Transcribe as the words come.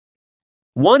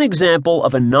One example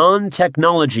of a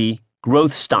non-technology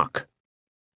growth stock.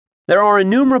 There are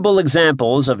innumerable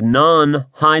examples of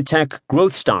non-high-tech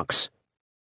growth stocks,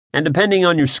 and depending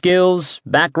on your skills,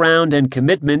 background, and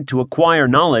commitment to acquire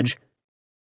knowledge,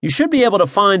 you should be able to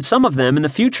find some of them in the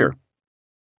future.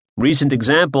 Recent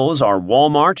examples are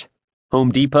Walmart,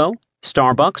 Home Depot,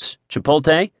 Starbucks,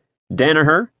 Chipotle,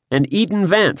 Danaher, and Eaton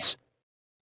Vance.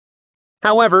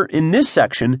 However, in this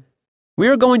section, we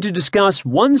are going to discuss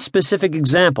one specific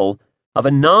example of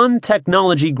a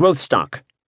non-technology growth stock.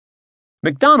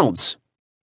 McDonald's.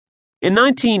 In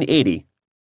 1980,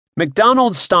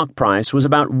 McDonald's stock price was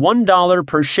about $1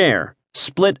 per share,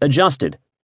 split adjusted,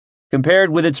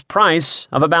 compared with its price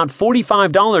of about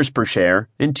 $45 per share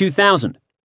in 2000.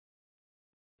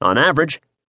 On average,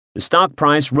 the stock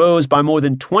price rose by more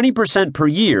than 20% per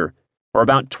year, or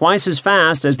about twice as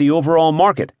fast as the overall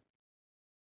market.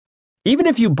 Even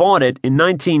if you bought it in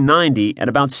 1990 at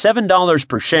about $7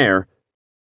 per share,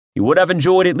 you would have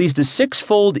enjoyed at least a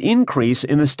six-fold increase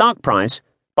in the stock price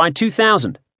by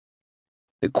 2000.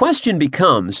 The question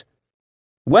becomes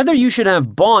whether you should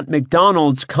have bought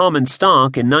McDonald's common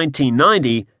stock in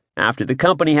 1990 after the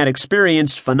company had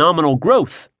experienced phenomenal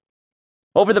growth.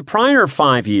 Over the prior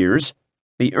 5 years,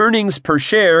 the earnings per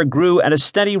share grew at a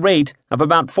steady rate of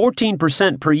about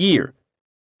 14% per year,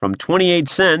 from 28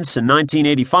 cents in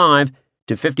 1985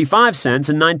 to 55 cents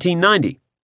in 1990.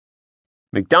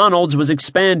 McDonald's was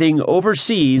expanding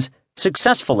overseas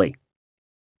successfully.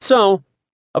 So,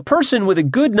 a person with a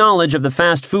good knowledge of the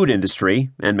fast food industry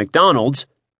and McDonald's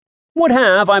would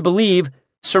have, I believe,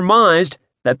 surmised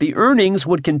that the earnings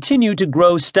would continue to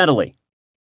grow steadily.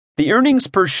 The earnings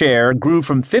per share grew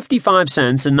from 55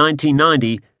 cents in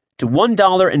 1990 to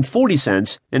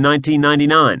 $1.40 in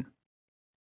 1999.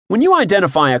 When you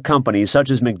identify a company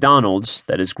such as McDonald's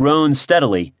that has grown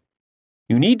steadily,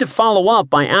 you need to follow up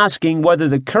by asking whether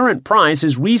the current price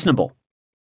is reasonable.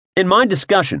 In my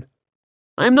discussion,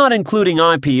 I am not including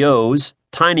IPOs,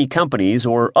 tiny companies,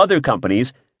 or other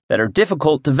companies that are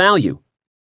difficult to value.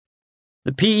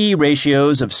 The PE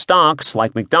ratios of stocks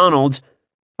like McDonald's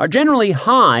are generally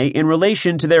high in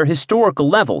relation to their historical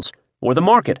levels or the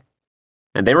market,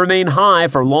 and they remain high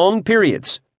for long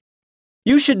periods.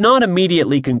 You should not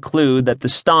immediately conclude that the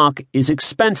stock is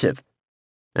expensive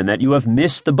and that you have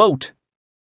missed the boat.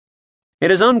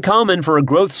 It is uncommon for a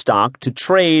growth stock to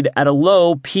trade at a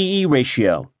low PE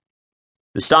ratio.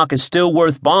 The stock is still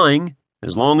worth buying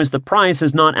as long as the price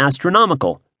is not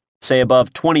astronomical, say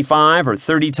above 25 or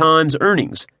 30 times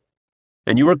earnings,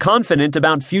 and you are confident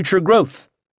about future growth.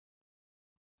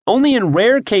 Only in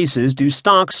rare cases do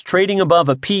stocks trading above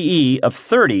a PE of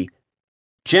 30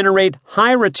 generate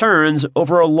high returns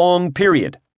over a long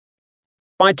period.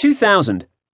 By 2000,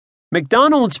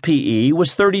 McDonald's PE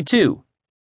was 32.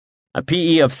 A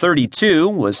PE of 32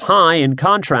 was high in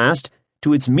contrast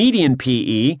to its median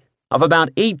PE of about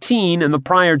 18 in the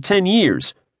prior 10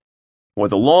 years, or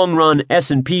the long-run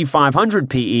S&P 500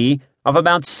 PE of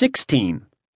about 16.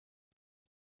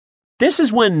 This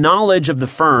is when knowledge of the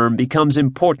firm becomes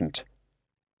important.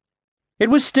 It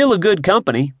was still a good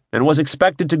company and was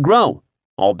expected to grow,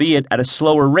 albeit at a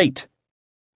slower rate.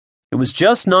 It was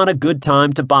just not a good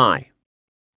time to buy.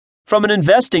 From an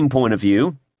investing point of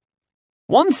view,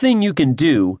 one thing you can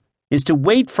do is to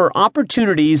wait for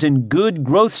opportunities in good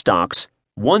growth stocks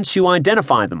once you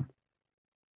identify them.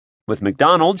 With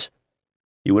McDonald's,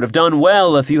 you would have done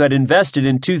well if you had invested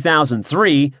in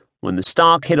 2003 when the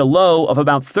stock hit a low of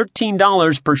about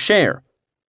 $13 per share,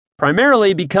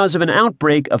 primarily because of an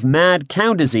outbreak of mad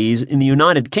cow disease in the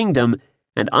United Kingdom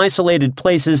and isolated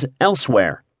places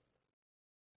elsewhere.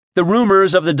 The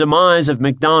rumors of the demise of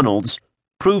McDonald's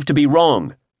proved to be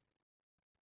wrong.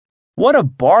 What a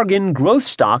bargain growth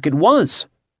stock it was!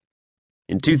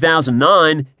 In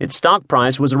 2009, its stock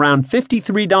price was around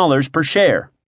 $53 per share.